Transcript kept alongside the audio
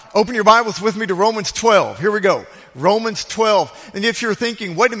Open your Bibles with me to Romans 12. Here we go. Romans 12. And if you're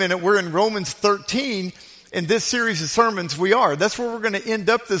thinking, wait a minute, we're in Romans 13 in this series of sermons, we are. That's where we're going to end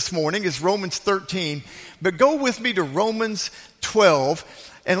up this morning is Romans 13. But go with me to Romans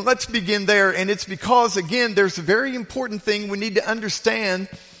 12 and let's begin there. And it's because, again, there's a very important thing we need to understand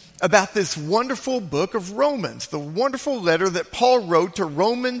about this wonderful book of Romans, the wonderful letter that Paul wrote to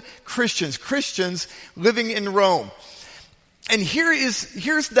Roman Christians living in Rome. And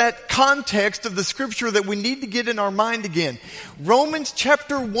here's that context of the scripture that we need to get in our mind again. Romans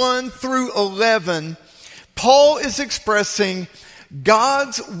chapter 1 through 11, Paul is expressing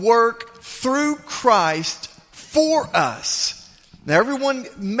God's work through Christ for us. Now everyone,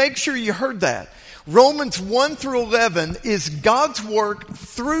 make sure you heard that. Romans 1 through 11 is God's work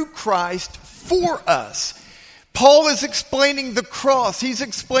through Christ for us. Paul is explaining the cross. He's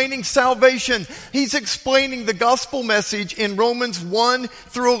explaining salvation. He's explaining the gospel message in Romans 1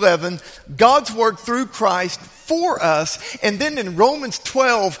 through 11, God's work through Christ for us. And then in Romans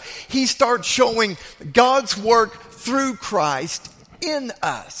 12, he starts showing God's work through Christ in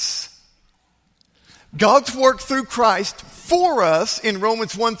us. God's work through Christ for us in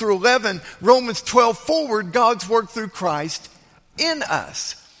Romans 1 through 11, Romans 12 forward, God's work through Christ in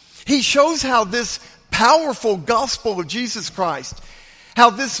us. He shows how this powerful gospel of Jesus Christ,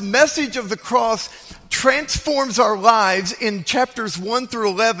 how this message of the cross transforms our lives in chapters 1 through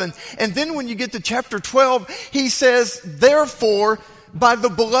 11. And then when you get to chapter 12, he says, therefore, by the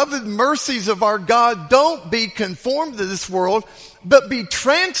beloved mercies of our God, don't be conformed to this world, but be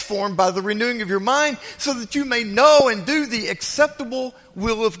transformed by the renewing of your mind so that you may know and do the acceptable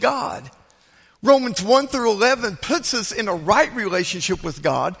will of God. Romans 1 through 11 puts us in a right relationship with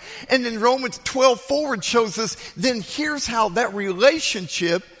God. And then Romans 12 forward shows us, then here's how that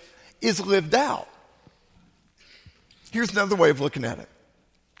relationship is lived out. Here's another way of looking at it.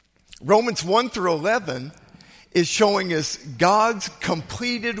 Romans 1 through 11 is showing us God's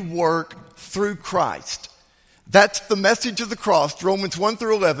completed work through Christ. That's the message of the cross, Romans 1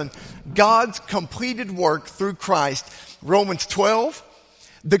 through 11. God's completed work through Christ. Romans 12,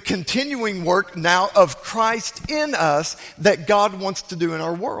 the continuing work now of Christ in us that God wants to do in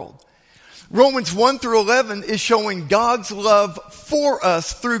our world. Romans 1 through 11 is showing God's love for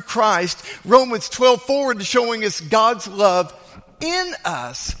us through Christ. Romans 12 forward is showing us God's love in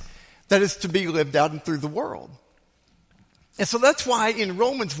us that is to be lived out and through the world. And so that's why in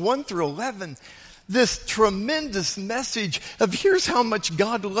Romans 1 through 11, this tremendous message of here's how much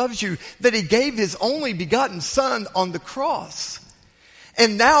God loves you, that he gave his only begotten son on the cross.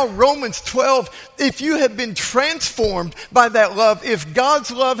 And now Romans 12, if you have been transformed by that love, if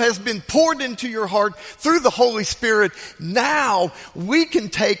God's love has been poured into your heart through the Holy Spirit, now we can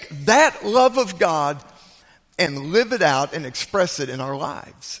take that love of God and live it out and express it in our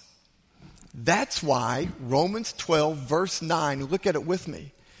lives. That's why Romans 12 verse 9, look at it with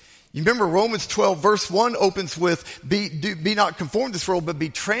me. You remember Romans 12 verse 1 opens with, be not conformed to this world, but be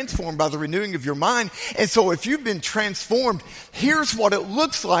transformed by the renewing of your mind. And so if you've been transformed, here's what it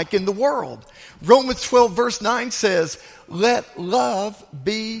looks like in the world. Romans 12 verse 9 says, let love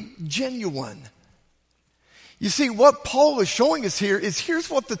be genuine. You see, what Paul is showing us here is here's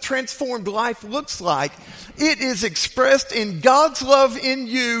what the transformed life looks like. It is expressed in God's love in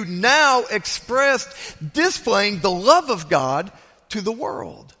you, now expressed, displaying the love of God to the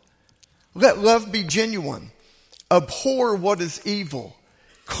world. Let love be genuine. Abhor what is evil.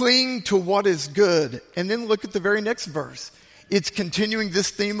 Cling to what is good. And then look at the very next verse. It's continuing this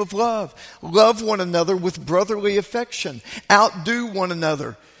theme of love. Love one another with brotherly affection. Outdo one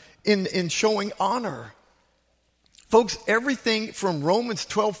another in showing honor. Folks, everything from Romans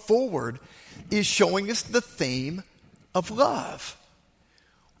 12 forward is showing us the theme of love.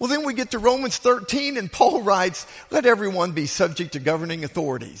 Well, then we get to Romans 13 and Paul writes, let everyone be subject to governing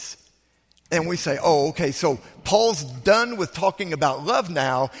authorities. And we say, oh, okay, so Paul's done with talking about love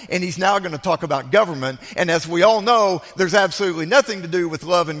now, and he's now going to talk about government. And as we all know, there's absolutely nothing to do with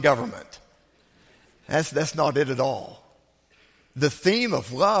love and government. That's not it at all. The theme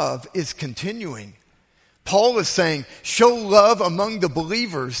of love is continuing. Paul is saying, show love among the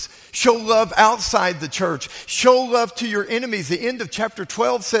believers. Show love outside the church. Show love to your enemies. The end of chapter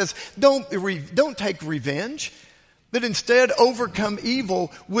 12 says, don't take revenge, but instead overcome evil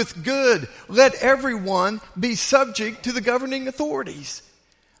with good. Let everyone be subject to the governing authorities.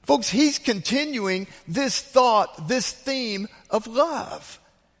 Folks, he's continuing this thought, this theme of love.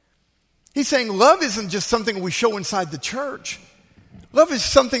 He's saying love isn't just something we show inside the church. Love is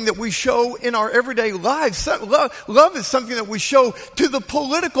something that we show in our everyday lives. Love is something that we show to the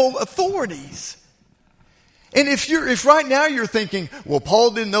political authorities. And if right now you're thinking, well,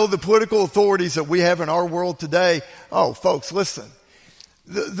 Paul didn't know the political authorities that we have in our world today. Oh, folks, listen.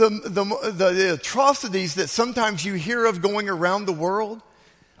 The atrocities that sometimes you hear of going around the world,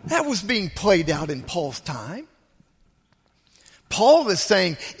 that was being played out in Paul's time. Paul is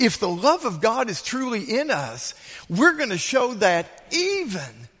saying, if the love of God is truly in us, we're going to show that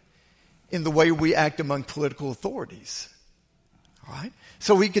even in the way we act among political authorities. All right?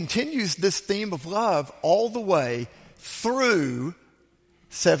 So he continues this theme of love all the way through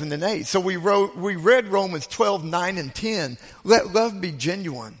 7 and 8. So we read Romans 12, 9 and 10. Let love be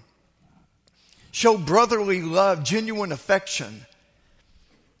genuine. Show brotherly love, genuine affection.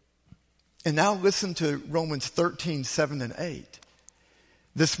 And now listen to Romans 13, 7 and 8.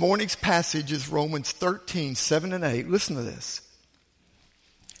 This morning's passage is Romans 13, 7 and 8. Listen to this.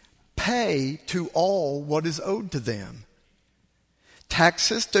 Pay to all what is owed to them.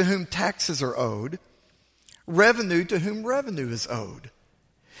 Taxes to whom taxes are owed. Revenue to whom revenue is owed.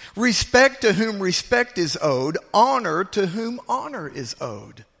 Respect to whom respect is owed. Honor to whom honor is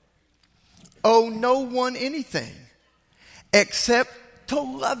owed. Owe no one anything except to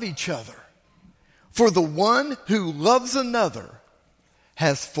love each other. For the one who loves another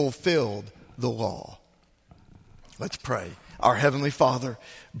has fulfilled the law. Let's pray. Our Heavenly Father,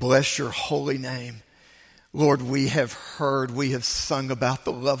 bless your holy name. Lord, we have heard, we have sung about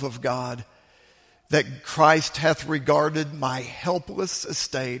the love of God, that Christ hath regarded my helpless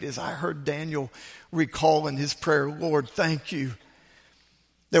estate, as I heard Daniel recall in his prayer. Lord, thank you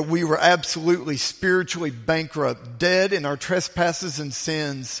that we were absolutely spiritually bankrupt, dead in our trespasses and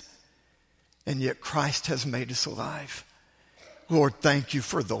sins, and yet Christ has made us alive. Lord, thank you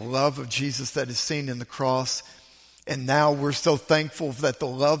for the love of Jesus that is seen in the cross. And now we're so thankful that the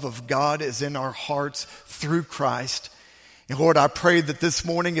love of God is in our hearts through Christ. And Lord, I pray that this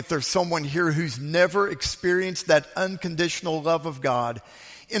morning, if there's someone here who's never experienced that unconditional love of God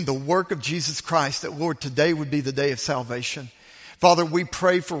in the work of Jesus Christ, that Lord, today would be the day of salvation. Father, we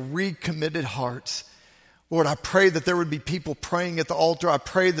pray for recommitted hearts. Lord, I pray that there would be people praying at the altar. I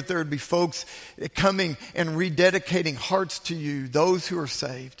pray that there would be folks coming and rededicating hearts to you, those who are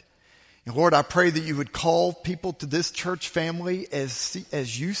saved. And Lord, I pray that you would call people to this church family as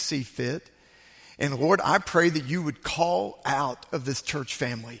you see fit. And Lord, I pray that you would call out of this church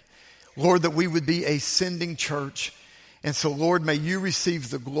family. Lord, that we would be a sending church. And so, Lord, may you receive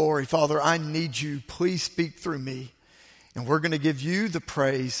the glory. Father, I need you. Please speak through me. And we're going to give you the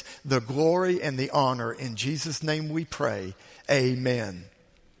praise, the glory, and the honor. In Jesus' name we pray. Amen.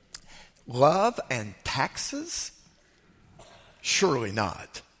 Love and taxes? Surely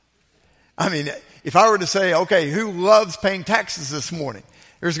not. I mean, if I were to say, okay, who loves paying taxes this morning?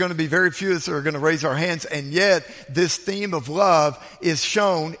 There's going to be very few that are going to raise our hands. And yet, this theme of love is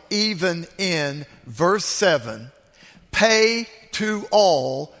shown even in verse 7. Pay to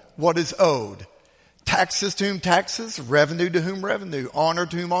all what is owed. Taxes to whom taxes, revenue to whom revenue, honor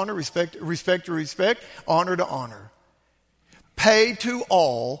to whom honor, respect to respect, honor to honor. Pay to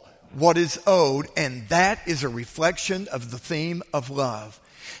all what is owed, and that is a reflection of the theme of love.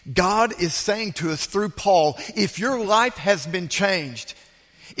 God is saying to us through Paul, if your life has been changed,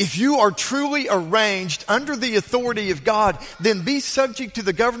 if you are truly arranged under the authority of God, then be subject to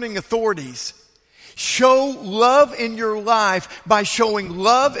the governing authorities. Show love in your life by showing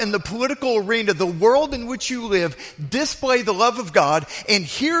love in the political arena, the world in which you live. Display the love of God. And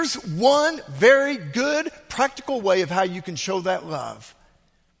here's one very good practical way of how you can show that love.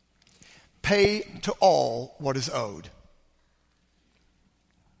 Pay to all what is owed.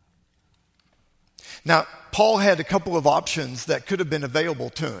 Now, Paul had a couple of options that could have been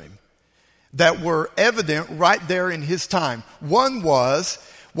available to him that were evident right there in his time. One was,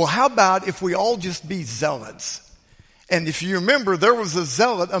 well, how about if we all just be zealots? And if you remember, there was a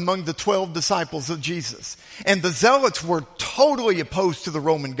zealot among the 12 disciples of Jesus. And the zealots were totally opposed to the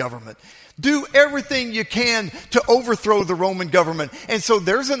Roman government. Do everything you can to overthrow the Roman government. And so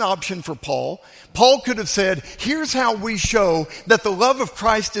there's an option for Paul. Paul could have said, here's how we show that the love of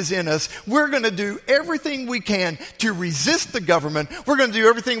Christ is in us. We're going to do everything we can to resist the government. We're going to do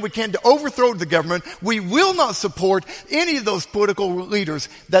everything we can to overthrow the government. We will not support any of those political leaders.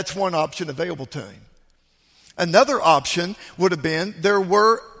 That's one option available to him. Another option would have been, there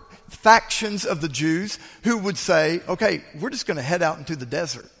were factions of the Jews who would say, okay, we're just going to head out into the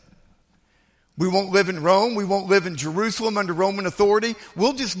desert. We won't live in Rome. We won't live in Jerusalem under Roman authority.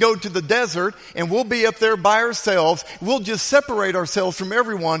 We'll just go to the desert and we'll be up there by ourselves. We'll just separate ourselves from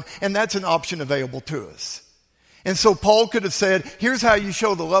everyone, and that's an option available to us. And so Paul could have said, here's how you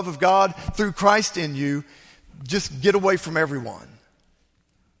show the love of God through Christ in you. Just get away from everyone.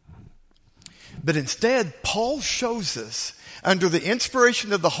 But instead, Paul shows us, under the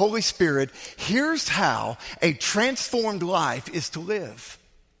inspiration of the Holy Spirit, here's how a transformed life is to live.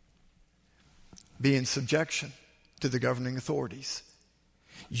 Be in subjection to the governing authorities.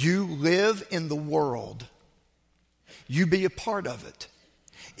 You live in the world. You be a part of it.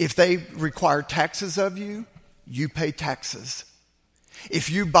 If they require taxes of you, you pay taxes.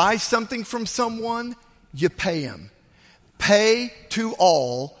 If you buy something from someone, you pay them. Pay to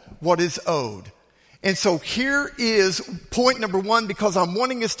all what is owed. And so here is point number one, because I'm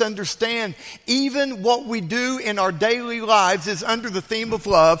wanting us to understand even what we do in our daily lives is under the theme of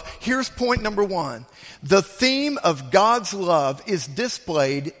love. Here's point number one. The theme of God's love is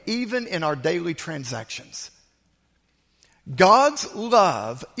displayed even in our daily transactions. God's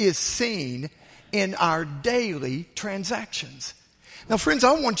love is seen in our daily transactions. Now, friends,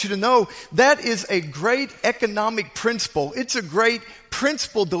 I want you to know that is a great economic principle. It's a great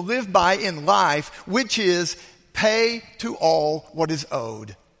principle to live by in life, which is pay to all what is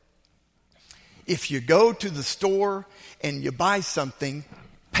owed. If you go to the store and you buy something,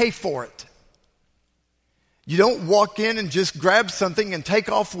 pay for it. You don't walk in and just grab something and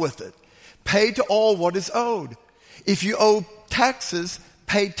take off with it. Pay to all what is owed. If you owe taxes,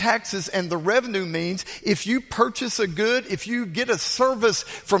 pay taxes, and the revenue means if you purchase a good, if you get a service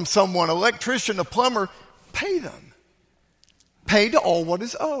from someone, an electrician, a plumber, pay them. Pay to all what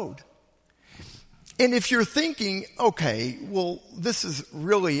is owed. And if you're thinking, okay, well, this is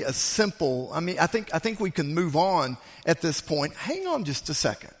really a simple, I think we can move on at this point. Hang on just a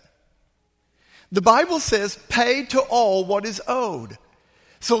second. The Bible says pay to all what is owed.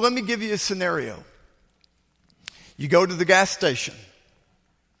 So let me give you a scenario. You go to the gas station.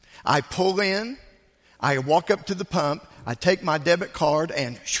 I pull in, I walk up to the pump, I take my debit card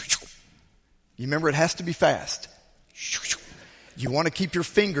and you remember it has to be fast. You want to keep your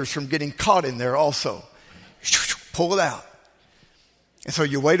fingers from getting caught in there also. Pull it out. And so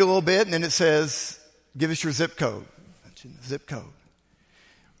you wait a little bit and then it says, give us your zip code. Zip code.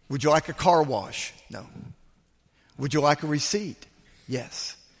 Would you like a car wash? No. Would you like a receipt?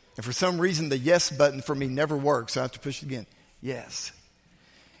 Yes. And for some reason the yes button for me never works, so I have to push it again. Yes.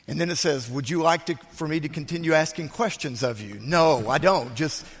 And then it says, would you like for me to continue asking questions of you? No, I don't.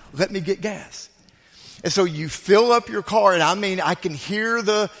 Just let me get gas. And so you fill up your car, and I can hear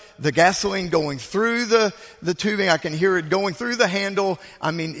the gasoline going through the tubing. I can hear it going through the handle.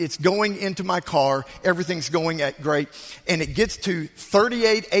 It's going into my car. Everything's going at great. And it gets to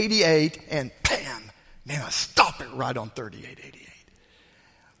 38.88, and bam, man, I stop it right on 38.88.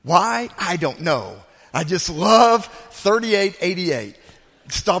 Why? I don't know. I just love 38.88.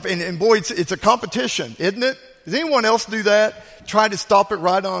 Stop, and boy, it's a competition, isn't it? Does anyone else do that? Try to stop it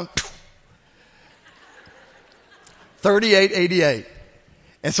right on 38.88.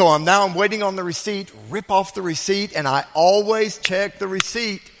 And so I'm waiting on the receipt, rip off the receipt, and I always check the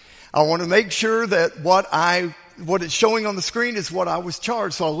receipt. I want to make sure that what it's showing on the screen is what I was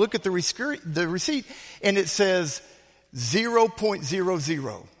charged. So I look at the receipt, and it says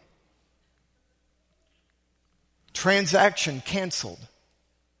 0.00. Transaction canceled.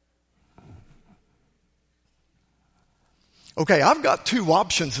 Okay, I've got two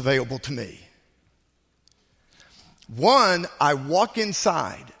options available to me. One, I walk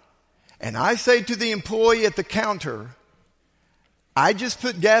inside and I say to the employee at the counter, I just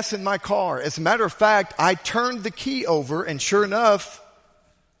put gas in my car. As a matter of fact, I turned the key over and sure enough,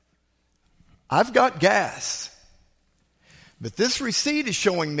 I've got gas. But this receipt is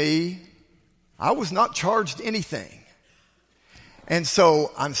showing me I was not charged anything. And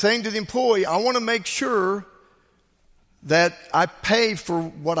so I'm saying to the employee, I want to make sure that I pay for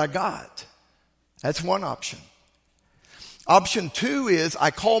what I got. That's one option. Option two is I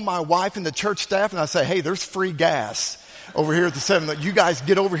call my wife and the church staff and I say, hey, there's free gas over here at the 7. You guys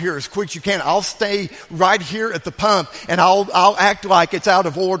get over here as quick as you can. I'll stay right here at the pump and I'll act like it's out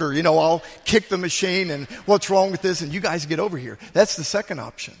of order. I'll kick the machine and what's wrong with this, and you guys get over here. That's the second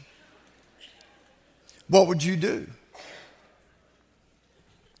option. What would you do?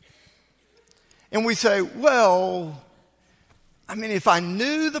 And we say, well, if I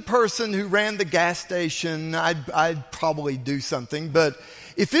knew the person who ran the gas station, I'd probably do something. But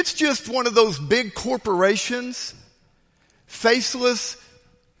if it's just one of those big corporations, faceless,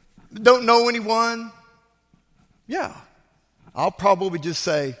 don't know anyone, yeah, I'll probably just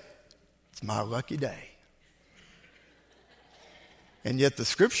say, it's my lucky day. And yet the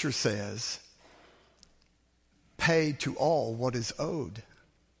scripture says, pay to all what is owed.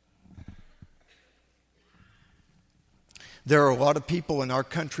 There are a lot of people in our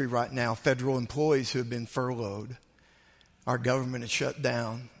country right now, federal employees who have been furloughed. Our government is shut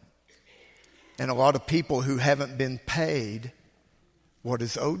down. and a lot of people who haven't been paid what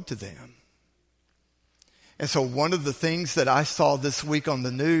is owed to them. And so one of the things that I saw this week on the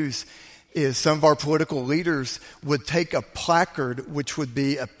news is some of our political leaders would take a placard, which would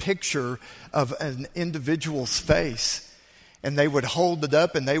be a picture of an individual's face, and they would hold it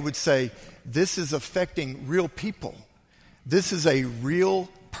up and they would say, this is affecting real people. This is a real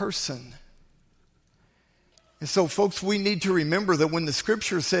person. And so, folks, we need to remember that when the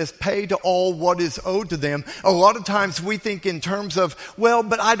scripture says pay to all what is owed to them, a lot of times we think in terms of, well,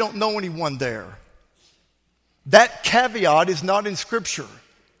 but I don't know anyone there. That caveat is not in scripture.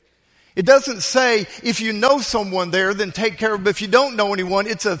 It doesn't say if you know someone there, then take care of it. But if you don't know anyone,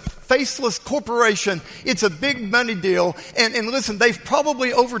 it's a faceless corporation. It's a big money deal. And listen, they've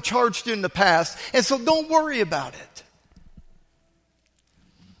probably overcharged you in the past. And so don't worry about it.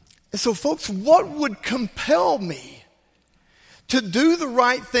 And so, folks, what would compel me to do the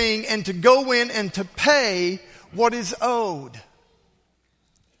right thing and to go in and to pay what is owed?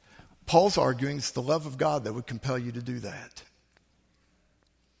 Paul's arguing it's the love of God that would compel you to do that.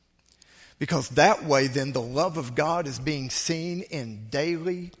 Because that way, then, the love of God is being seen in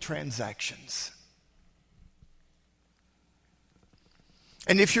daily transactions.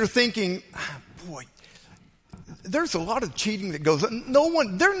 And if you're thinking, boy, there's a lot of cheating that goes on. No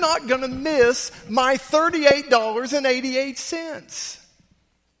one, they're not going to miss my $38.88.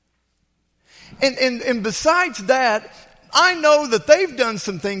 And besides that, I know that they've done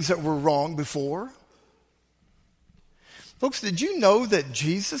some things that were wrong before. Folks, did you know that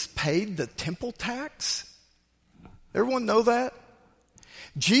Jesus paid the temple tax? Everyone know that?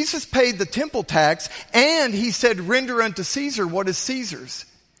 Jesus paid the temple tax, and he said, render unto Caesar what is Caesar's.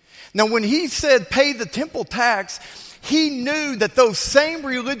 Now, when he said pay the temple tax, he knew that those same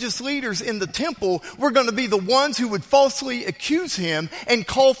religious leaders in the temple were going to be the ones who would falsely accuse him and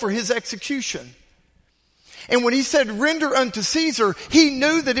call for his execution. And when he said render unto Caesar, he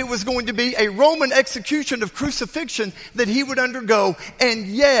knew that it was going to be a Roman execution of crucifixion that he would undergo. And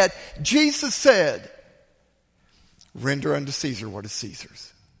yet, Jesus said, render unto Caesar what is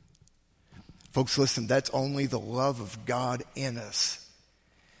Caesar's. Folks, listen, that's only the love of God in us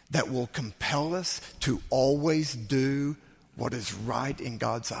that will compel us to always do what is right in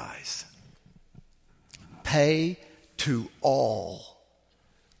God's eyes. Pay to all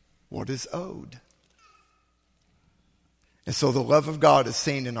what is owed. And so the love of God is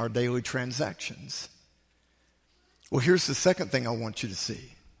seen in our daily transactions. Well, here's the second thing I want you to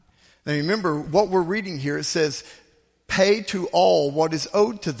see. Now remember what we're reading here. It says, pay to all what is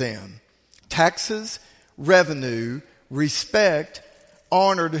owed to them. Taxes, revenue, respect,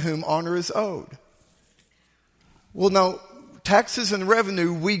 honor to whom honor is owed. Well, now, taxes and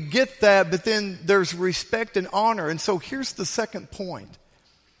revenue, we get that, but then there's respect and honor. And so here's the second point.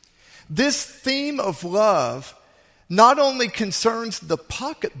 This theme of love not only concerns the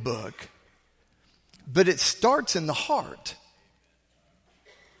pocketbook, but it starts in the heart.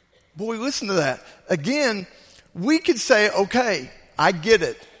 Boy, listen to that. Again, we could say, okay, I get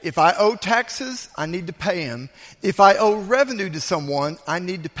it. If I owe taxes, I need to pay them. If I owe revenue to someone, I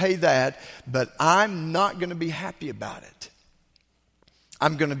need to pay that. But I'm not going to be happy about it.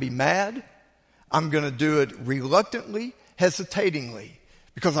 I'm going to be mad. I'm going to do it reluctantly, hesitatingly,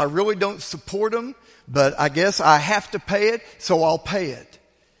 because I really don't support them, but I guess I have to pay it, so I'll pay it.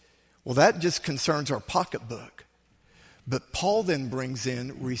 Well, that just concerns our pocketbook. But Paul then brings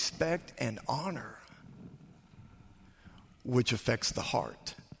in respect and honor, which affects the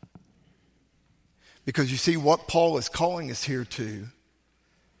heart. Because you see, what Paul is calling us here to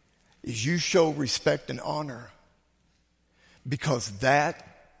is you show respect and honor because that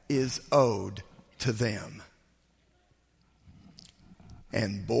is owed to them.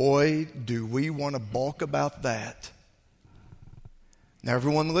 And boy, do we want to balk about that. Now,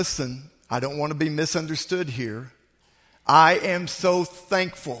 everyone listen, I don't want to be misunderstood here. I am so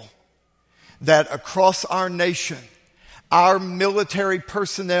thankful that across our nation, our military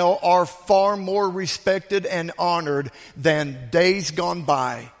personnel are far more respected and honored than days gone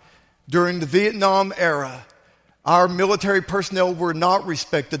by. During the Vietnam era, our military personnel were not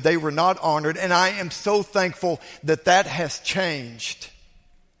respected. They were not honored. And I am so thankful that that has changed.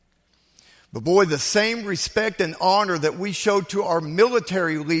 But boy, the same respect and honor that we show to our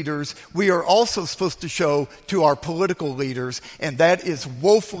military leaders, we are also supposed to show to our political leaders, and that is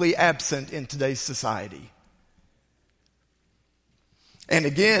woefully absent in today's society. And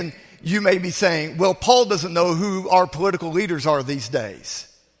again, you may be saying, well, Paul doesn't know who our political leaders are these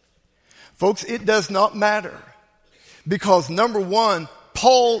days. Folks, it does not matter. Because number one,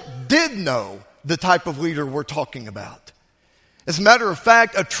 Paul did know the type of leader we're talking about. As a matter of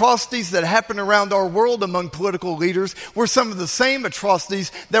fact, atrocities that happen around our world among political leaders were some of the same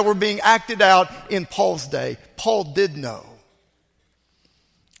atrocities that were being acted out in Paul's day. Paul did know.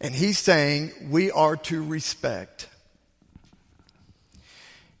 And he's saying we are to respect.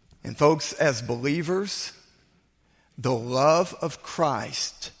 And folks, as believers, the love of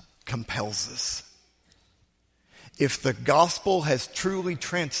Christ compels us. If the gospel has truly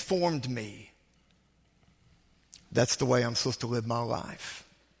transformed me, that's the way I'm supposed to live my life.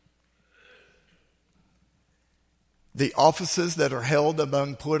 The offices that are held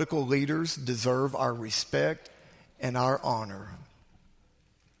among political leaders deserve our respect and our honor.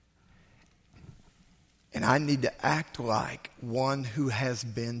 And I need to act like one who has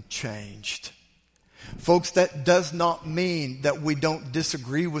been changed. Folks, that does not mean that we don't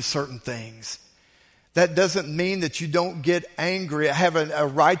disagree with certain things. That doesn't mean that you don't get angry, have a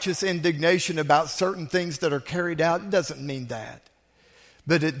righteous indignation about certain things that are carried out. It doesn't mean that.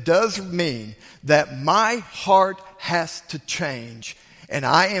 But it does mean that my heart has to change, and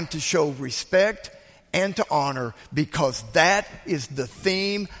I am to show respect and to honor, because that is the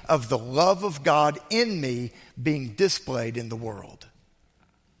theme of the love of God in me being displayed in the world.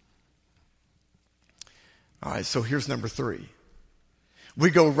 All right, so here's number 3. We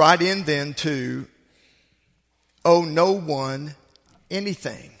go right in then to owe no one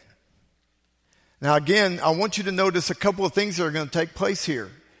anything. Now again, I want you to notice a couple of things that are going to take place here.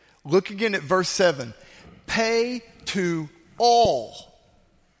 Look again at verse 7. Pay to all.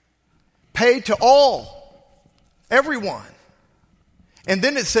 Pay to all. Everyone. And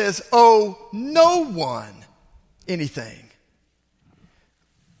then it says, owe no one anything.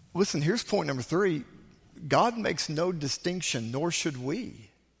 Listen, here's point number 3. God makes no distinction, nor should we.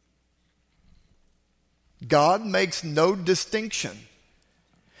 God makes no distinction.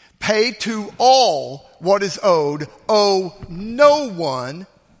 Pay to all what is owed. Owe no one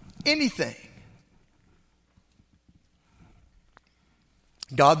anything.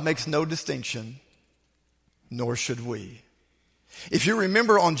 God makes no distinction, nor should we. If you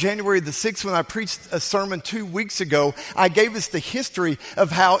remember on January the 6th when I preached a sermon 2 weeks ago, I gave us the history of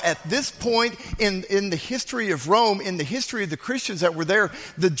how at this point in the history of Rome, in the history of the Christians that were there,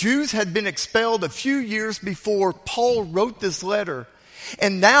 the Jews had been expelled a few years before Paul wrote this letter.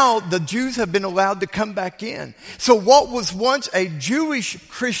 And now the Jews have been allowed to come back in. So what was once a Jewish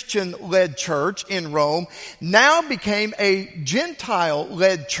Christian-led church in Rome now became a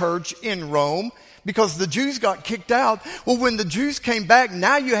Gentile-led church in Rome, because the Jews got kicked out. Well, when the Jews came back,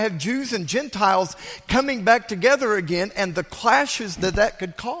 now you have Jews and Gentiles coming back together again, and the clashes that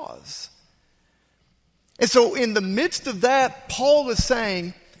could cause. And so in the midst of that, Paul is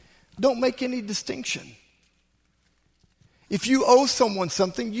saying, don't make any distinction. If you owe someone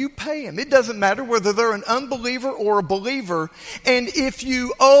something, you pay him. It doesn't matter whether they're an unbeliever or a believer. And if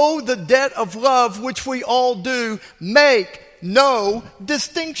you owe the debt of love, which we all do, make no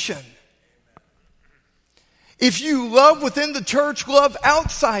distinction. If you love within the church, love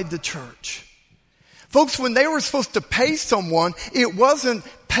outside the church. Folks, when they were supposed to pay someone, it wasn't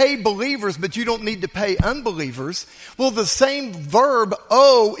pay believers, but you don't need to pay unbelievers. Well, the same verb,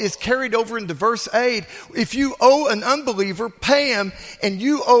 owe, is carried over into verse 8. If you owe an unbeliever, pay him, and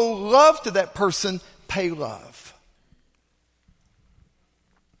you owe love to that person, pay love.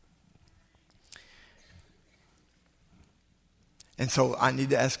 And so I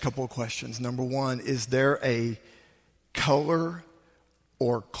need to ask a couple of questions. Number 1, is there a color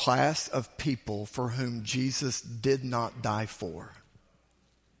or class of people for whom Jesus did not die for?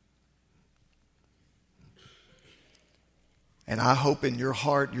 And I hope in your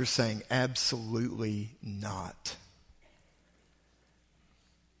heart you're saying absolutely not.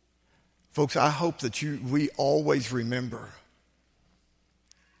 Folks, I hope that we always remember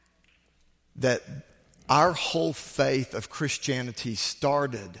that our whole faith of Christianity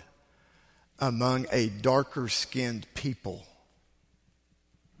started among a darker skinned people.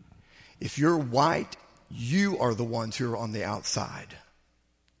 If you're white, you are the ones who are on the outside.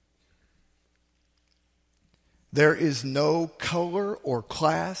 There is no color or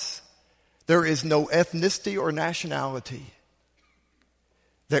class. There is no ethnicity or nationality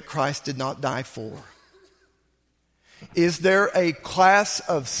that Christ did not die for. Is there a class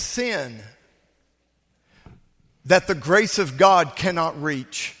of sin that the grace of God cannot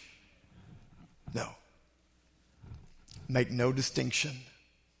reach? No. Make no distinction.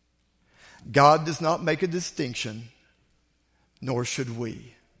 God does not make a distinction, nor should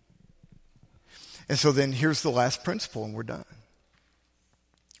we. And so then here's the last principle, and we're done.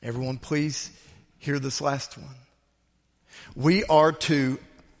 Everyone, please hear this last one. We are to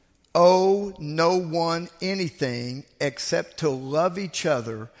owe no one anything except to love each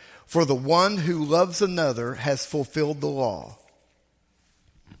other, for the one who loves another has fulfilled the law.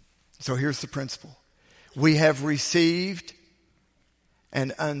 So here's the principle. We have received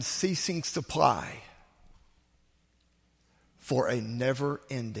an unceasing supply for a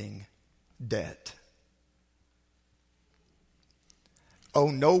never-ending debt.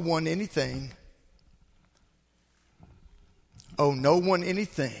 Owe no one anything. Owe no one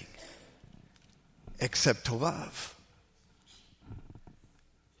anything except to love.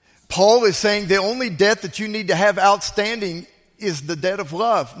 Paul is saying the only debt that you need to have outstanding is the debt of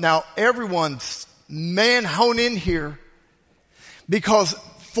love. Now, everyone's hone in here, because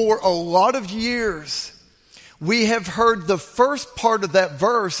for a lot of years, we have heard the first part of that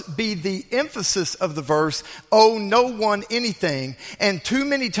verse be the emphasis of the verse, owe no one anything. And too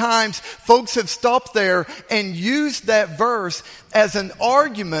many times, folks have stopped there and used that verse as an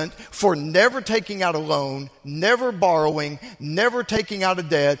argument for never taking out a loan, never borrowing, never taking out a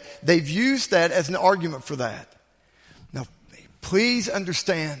debt. They've used that as an argument for that. Now, please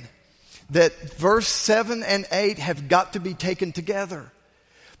understand that verse 7 and 8 have got to be taken together.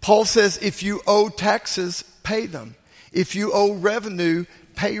 Paul says, if you owe taxes, pay them. If you owe revenue,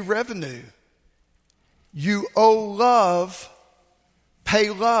 pay revenue. You owe love, pay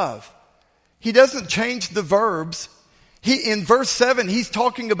love. He doesn't change the verbs. In verse 7, he's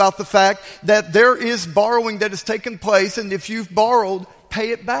talking about the fact that there is borrowing that has taken place, and if you've borrowed, pay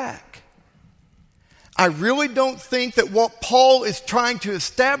it back. I really don't think that what Paul is trying to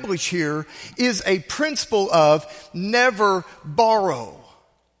establish here is a principle of never borrow.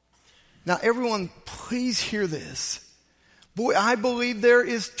 Now, everyone, please hear this. Boy, I believe there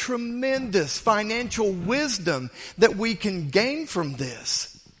is tremendous financial wisdom that we can gain from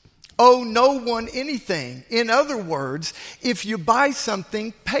this. Owe no one anything. In other words, if you buy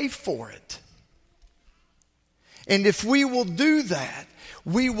something, pay for it. And if we will do that,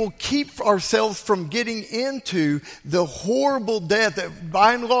 we will keep ourselves from getting into the horrible debt that,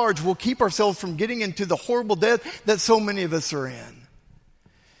 by and large, will keep ourselves from getting into the horrible debt that so many of us are in.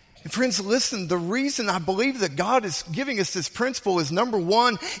 And friends, listen, the reason I believe that God is giving us this principle is, number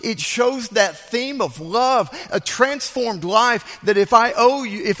one, it shows that theme of love, a transformed life, that if I owe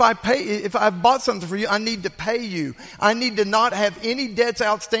you, if I've bought something for you, I need to pay you. I need to not have any debts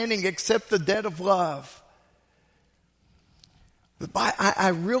outstanding except the debt of love. But I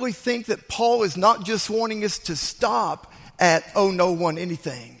really think that Paul is not just wanting us to stop at owe no one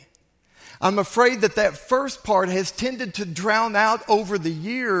anything. I'm afraid that first part has tended to drown out over the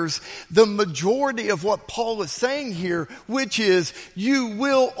years the majority of what Paul is saying here, which is you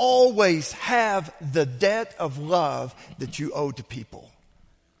will always have the debt of love that you owe to people.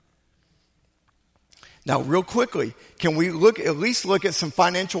 Now, real quickly, can we at least look at some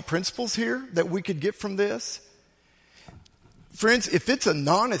financial principles here that we could get from this? Friends, if it's a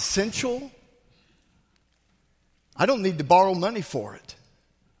non-essential, I don't need to borrow money for it.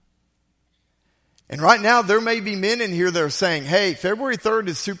 And right now, there may be men in here that are saying, hey, February 3rd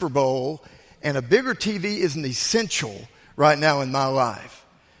is Super Bowl, and a bigger TV is an essential right now in my life.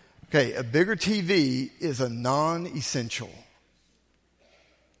 Okay, a bigger TV is a non-essential.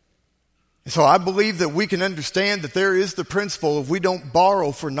 And so I believe that we can understand that there is the principle of we don't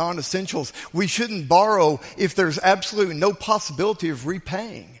borrow for non-essentials. We shouldn't borrow if there's absolutely no possibility of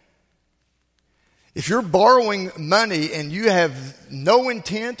repaying. If you're borrowing money and you have no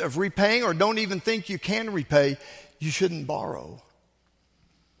intent of repaying or don't even think you can repay, you shouldn't borrow.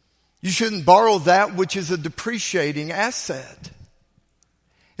 You shouldn't borrow that which is a depreciating asset.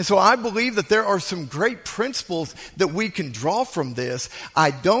 And so I believe that there are some great principles that we can draw from this.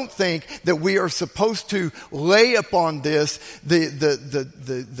 I don't think that we are supposed to lay upon this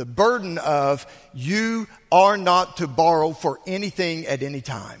the burden of you are not to borrow for anything at any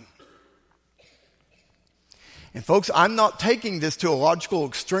time. And folks, I'm not taking this to a logical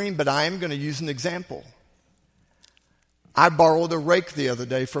extreme, but I am going to use an example. I borrowed a rake the other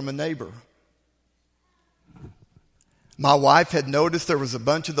day from a neighbor. My wife had noticed there was a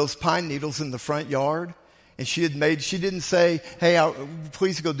bunch of those pine needles in the front yard, and she didn't say, hey,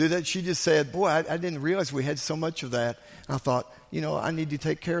 please go do that. She just said, boy, I didn't realize we had so much of that. And I thought, I need to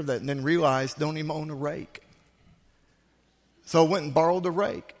take care of that. And then realized, don't even own a rake. So I went and borrowed a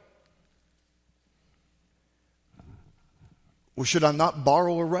rake. Well, should I not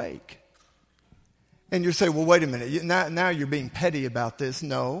borrow a rake? And you say, well, wait a minute. Now you're being petty about this.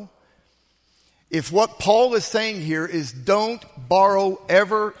 No. If what Paul is saying here is don't borrow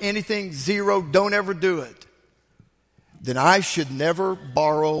ever anything, zero, don't ever do it, then I should never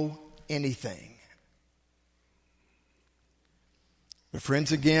borrow anything. But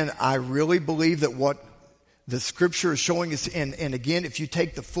friends, again, I really believe that what the Scripture is showing us, and again, if you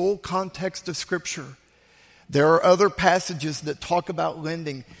take the full context of Scripture, there are other passages that talk about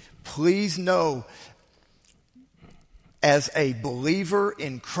lending. Please know, as a believer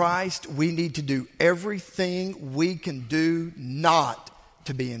in Christ, we need to do everything we can do not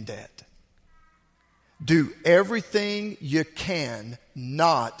to be in debt. Do everything you can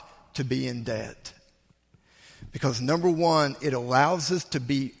not to be in debt. Because number one, it allows us to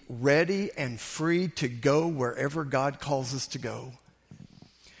be ready and free to go wherever God calls us to go.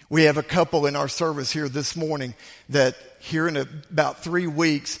 We have a couple in our service here this morning that here in about 3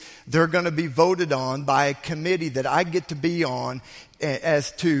 weeks, they're going to be voted on by a committee that I get to be on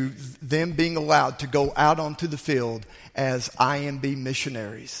as to them being allowed to go out onto the field as IMB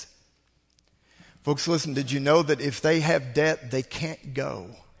missionaries. Folks, listen, did you know that if they have debt, they can't go?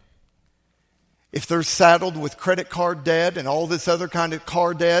 If they're saddled with credit card debt and all this other kind of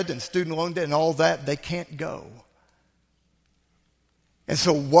car debt and student loan debt and all that, they can't go. And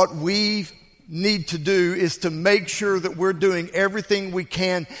so what we need to do is to make sure that we're doing everything we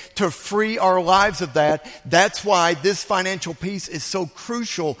can to free our lives of that. That's why this financial piece is so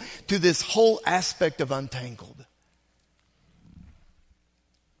crucial to this whole aspect of Untangled.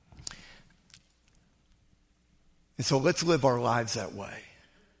 And so let's live our lives that way.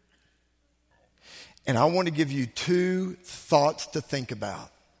 And I want to give you 2 thoughts to think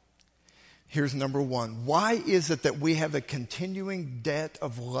about. Here's number 1. Why is it that we have a continuing debt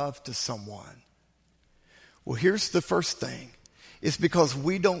of love to someone? Well, here's the first thing. It's because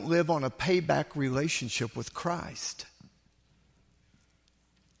we don't live on a payback relationship with Christ.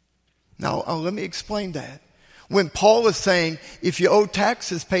 Now, let me explain that. When Paul is saying, if you owe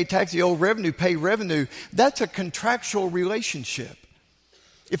taxes, pay taxes, you owe revenue, pay revenue, that's a contractual relationship.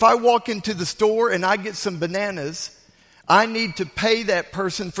 If I walk into the store and I get some bananas, I need to pay that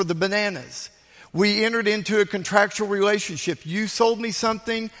person for the bananas. We entered into a contractual relationship. You sold me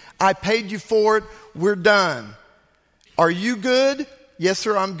something, I paid you for it, we're done. Are you good? Yes,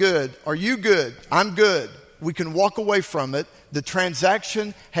 sir, I'm good. Are you good? I'm good. We can walk away from it. The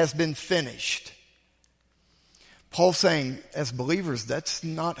transaction has been finished. Paul's saying, as believers, that's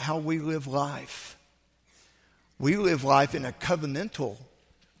not how we live life. We live life in a covenantal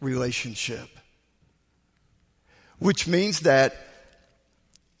relationship. Which means that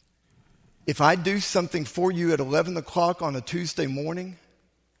if I do something for you at 11 o'clock on a Tuesday morning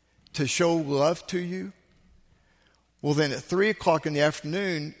to show love to you, well then at 3 o'clock in the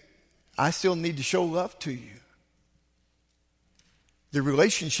afternoon, I still need to show love to you. The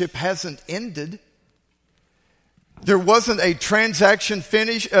relationship hasn't ended. There wasn't a transaction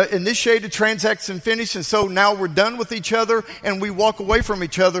initiated transaction finish, and so now we're done with each other and we walk away from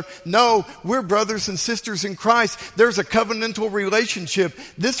each other. No, we're brothers and sisters in Christ. There's a covenantal relationship.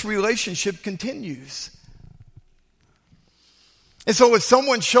 This relationship continues. And so if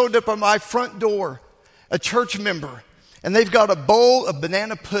someone showed up at my front door, a church member, and they've got a bowl of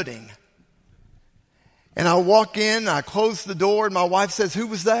banana pudding, and I walk in, I close the door, and my wife says, "Who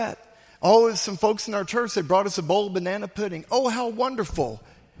was that?" "Oh, it's some folks in our church. They brought us a bowl of banana pudding." "Oh, how wonderful."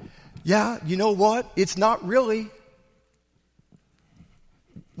 "Yeah, you know what? It's not really."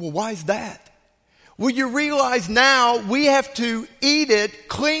 "Well, why is that?" "Well, you realize now we have to eat it,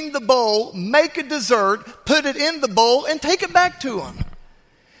 clean the bowl, make a dessert, put it in the bowl, and take it back to them.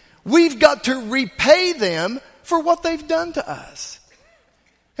 We've got to repay them for what they've done to us."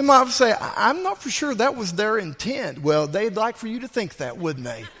 And my wife would say, "I'm not for sure that was their intent." Well, they'd like for you to think that, wouldn't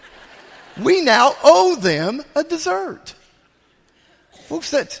they? We now owe them a dessert. Folks,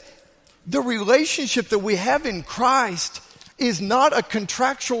 that's the relationship that we have in Christ is not a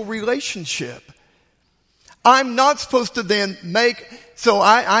contractual relationship. I'm not supposed to then so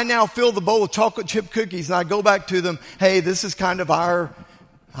I now fill the bowl with chocolate chip cookies and I go back to them, "Hey, this is kind of our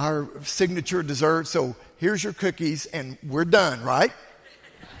signature dessert, so here's your cookies," and we're done, right?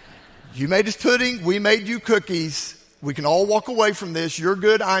 You made us pudding, we made you cookies. We can all walk away from this. You're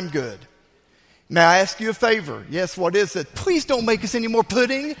good, I'm good. May I ask you a favor? Yes, what is it? Please don't make us any more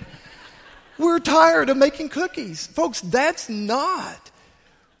pudding. We're tired of making cookies. Folks, that's not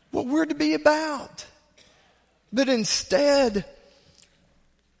what we're to be about. But instead,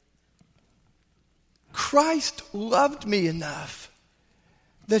 Christ loved me enough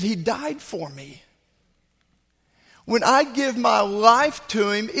that he died for me. When I give my life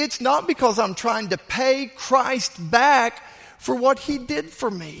to him, it's not because I'm trying to pay Christ back for what he did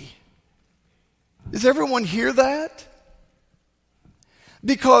for me. Does everyone hear that?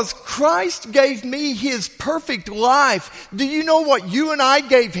 Because Christ gave me his perfect life. Do you know what you and I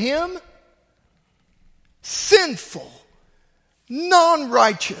gave him? Sinful,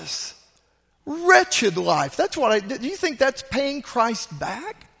 non-righteous, wretched life. Do you think that's paying Christ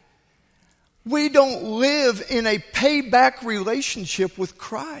back? We don't live in a payback relationship with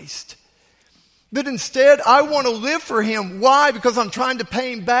Christ. But instead, I want to live for Him. Why? Because I'm trying to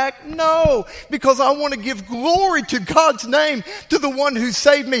pay Him back? No, because I want to give glory to God's name, to the one who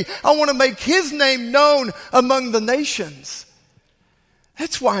saved me. I want to make His name known among the nations.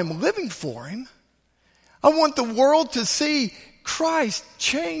 That's why I'm living for Him. I want the world to see Christ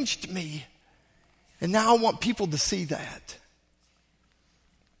changed me. And now I want people to see that.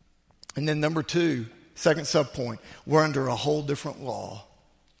 And then number 2, second subpoint, we're under a whole different law.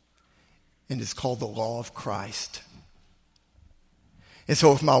 And it's called the law of Christ. And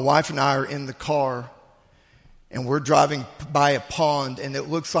so if my wife and I are in the car and we're driving by a pond and it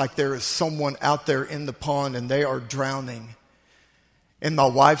looks like there is someone out there in the pond and they are drowning, and my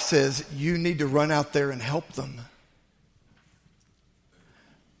wife says, you need to run out there and help them.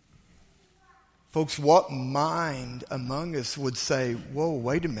 Folks, what mind among us would say, whoa,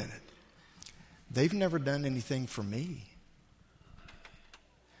 wait a minute. They've never done anything for me.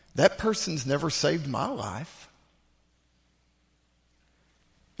 That person's never saved my life.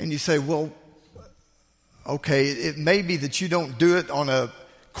 And you say, well, okay, it may be that you don't do it on a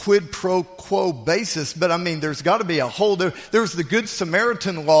quid pro quo basis, but I mean, there's got to be there's the Good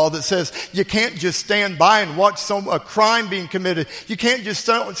Samaritan law that says you can't just stand by and watch a crime being committed. You can't just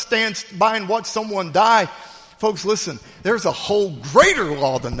stand by and watch someone die. Folks, listen, there's a whole greater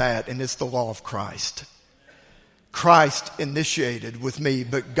law than that, and it's the law of Christ. Christ initiated with me,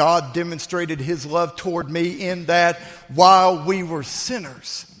 but God demonstrated His love toward me in that while we were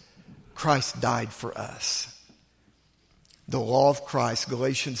sinners, Christ died for us. The law of Christ,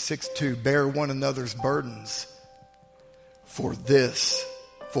 Galatians 6:2, bear one another's burdens, for this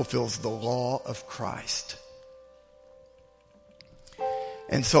fulfills the law of Christ.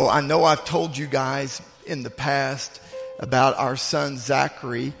 And so I know I've told you guys in the past about our son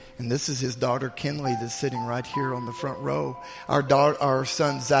Zachary, and this is his daughter Kinley that's sitting right here on the front row. Our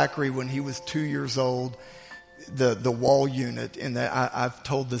son Zachary, when he was 2 years old, the wall unit, and I've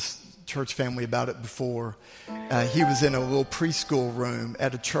told this church family about it before. He was in a little preschool room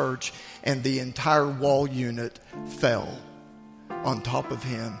at a church, and the entire wall unit fell on top of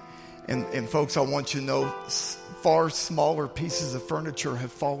him. And folks, I want you to know, far smaller pieces of furniture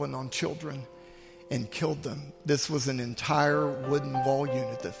have fallen on children and killed them. This was an entire wooden wall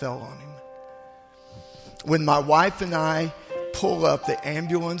unit that fell on him. When my wife and I pull up, the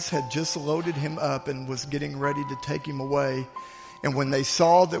ambulance had just loaded him up and was getting ready to take him away. And when they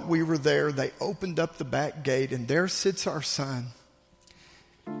saw that we were there, they opened up the back gate, and there sits our son,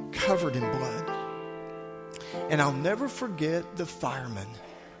 covered in blood. And I'll never forget the fireman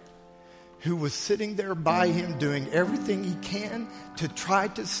who was sitting there by him doing everything he can to try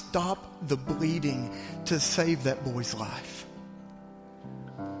to stop the bleeding to save that boy's life.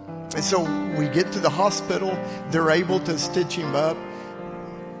 And so we get to the hospital, they're able to stitch him up,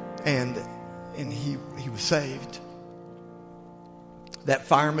 and he was saved. That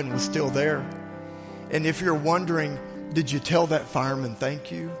fireman was still there. And if you're wondering, did you tell that fireman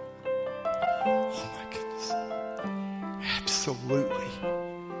thank you? Oh my goodness. Absolutely.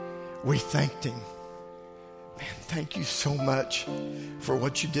 We thanked him. Man, thank you so much for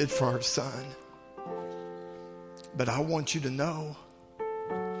what you did for our son. But I want you to know,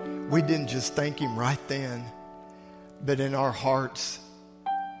 we didn't just thank him right then, but in our hearts,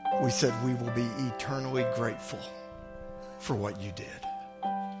 we said we will be eternally grateful for what you did.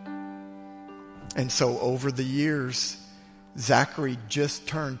 And so over the years, Zachary just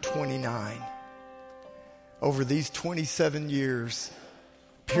turned 29. Over these 27 years,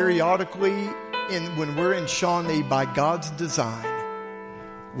 periodically, when we're in Shawnee, by God's design,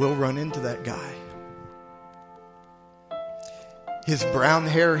 we'll run into that guy. His brown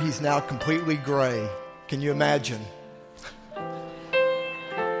hair, he's now completely gray. Can you imagine?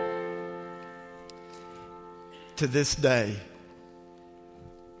 To this day,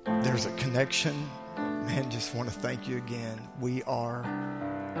 there's a connection. Man, just want to thank you again. We are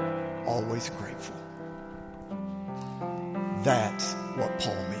always grateful. That's what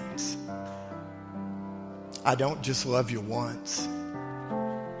Paul means. I don't just love you once,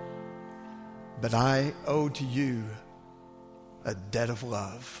 but I owe to you a debt of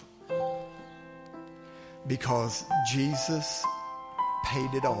love, because Jesus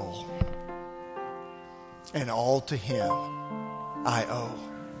paid it all, and all to him I owe.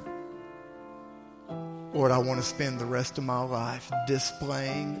 Lord, I want to spend the rest of my life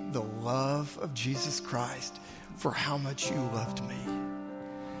displaying the love of Jesus Christ for how much you loved me.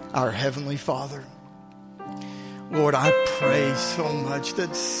 Our Heavenly Father, Lord, I pray so much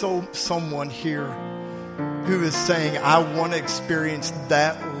that someone here who is saying, I want to experience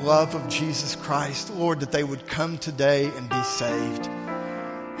that love of Jesus Christ, Lord, that they would come today and be saved.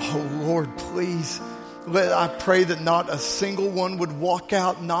 Oh, Lord, please, I pray that not a single one would walk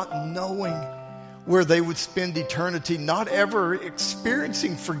out not knowing where they would spend eternity, not ever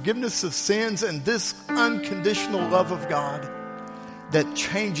experiencing forgiveness of sins and this unconditional love of God that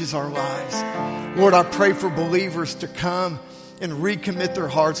changes our lives. Lord, I pray for believers to come and recommit their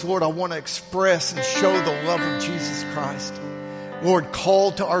hearts. Lord, I want to express and show the love of Jesus Christ. Lord,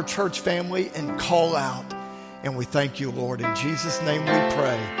 call to our church family and call out. And we thank you, Lord. In Jesus' name we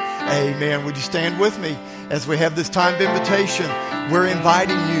pray. Amen. Would you stand with me as we have this time of invitation? We're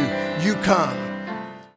inviting you. You come.